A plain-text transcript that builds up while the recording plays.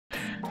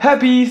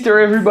Happy Easter,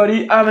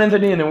 everybody! I'm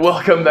Anthony and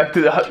welcome back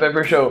to the Hot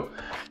Pepper Show.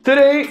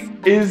 Today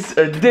is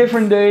a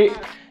different day.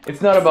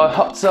 It's not about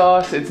hot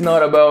sauce, it's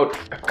not about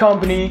a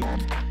company,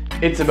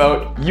 it's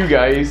about you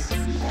guys.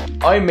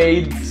 I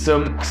made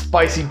some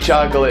spicy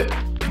chocolate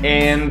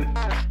and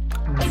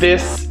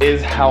this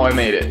is how I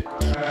made it.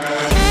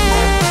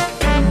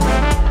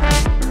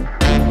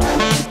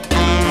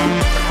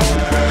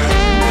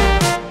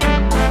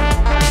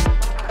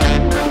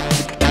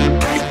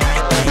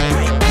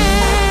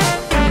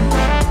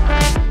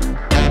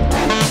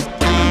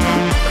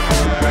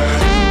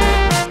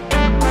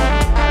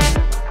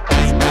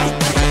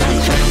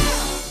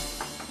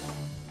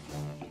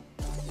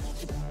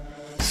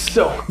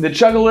 So, the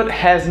chocolate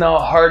has now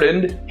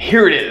hardened.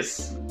 Here it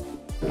is.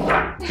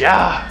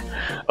 Yeah.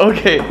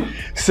 Okay,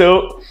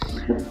 so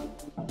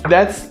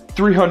that's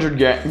 300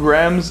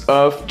 grams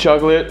of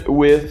chocolate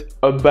with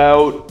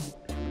about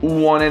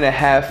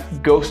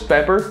 1.5 ghost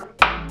pepper,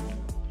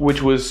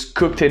 which was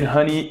cooked in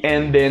honey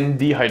and then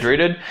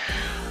dehydrated.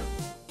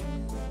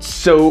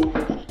 So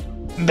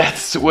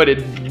that's what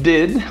it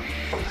did.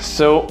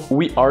 So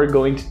we are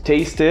going to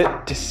taste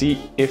it to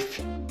see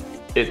if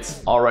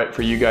it's all right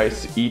for you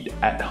guys to eat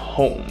at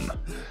home.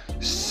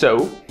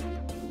 So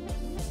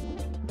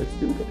let's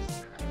do this.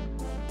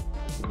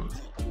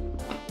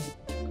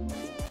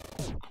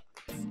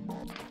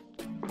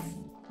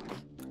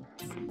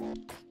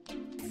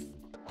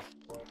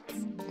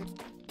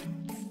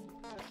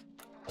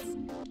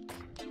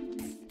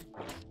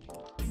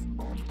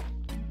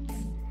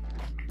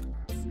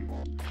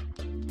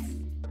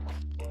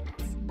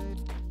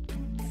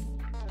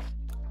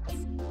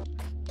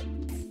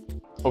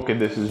 Okay,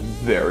 this is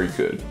very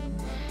good.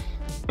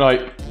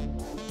 Like,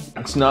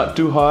 it's not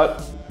too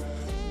hot.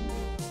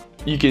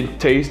 You can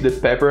taste the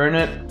pepper in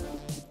it,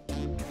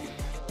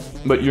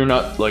 but you're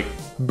not like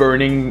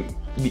burning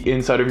the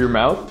inside of your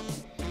mouth.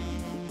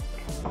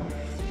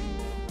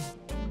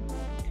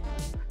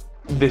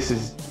 This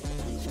is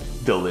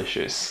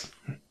delicious.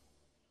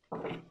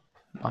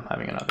 I'm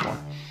having another one.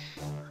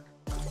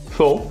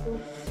 So,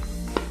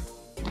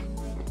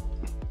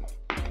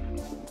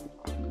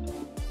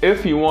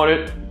 if you want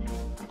it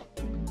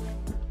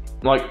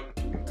like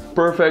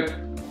perfect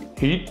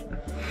heat,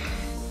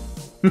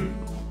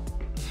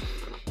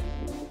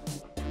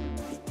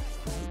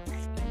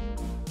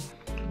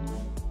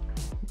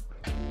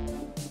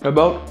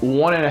 about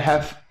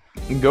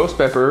 1.5 ghost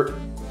pepper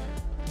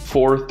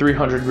for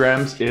 300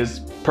 grams is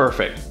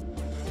perfect.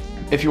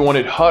 If you want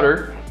it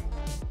hotter,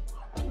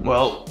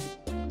 well,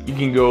 you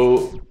can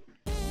go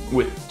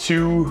with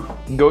 2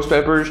 ghost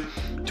peppers,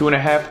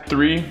 2.5,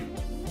 3.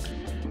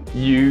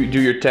 You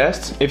do your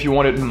test. If you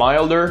want it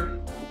milder,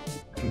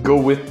 go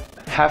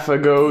with half a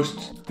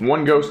ghost,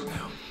 1 ghost.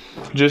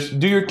 Just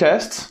do your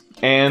tests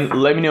and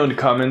let me know in the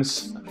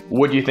comments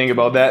what you think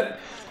about that.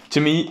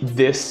 To me,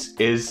 this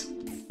is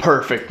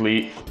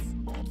perfectly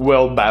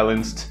well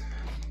balanced.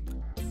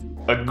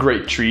 A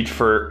great treat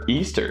for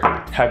Easter.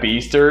 Happy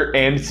Easter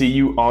and see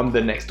you on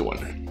the next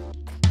one.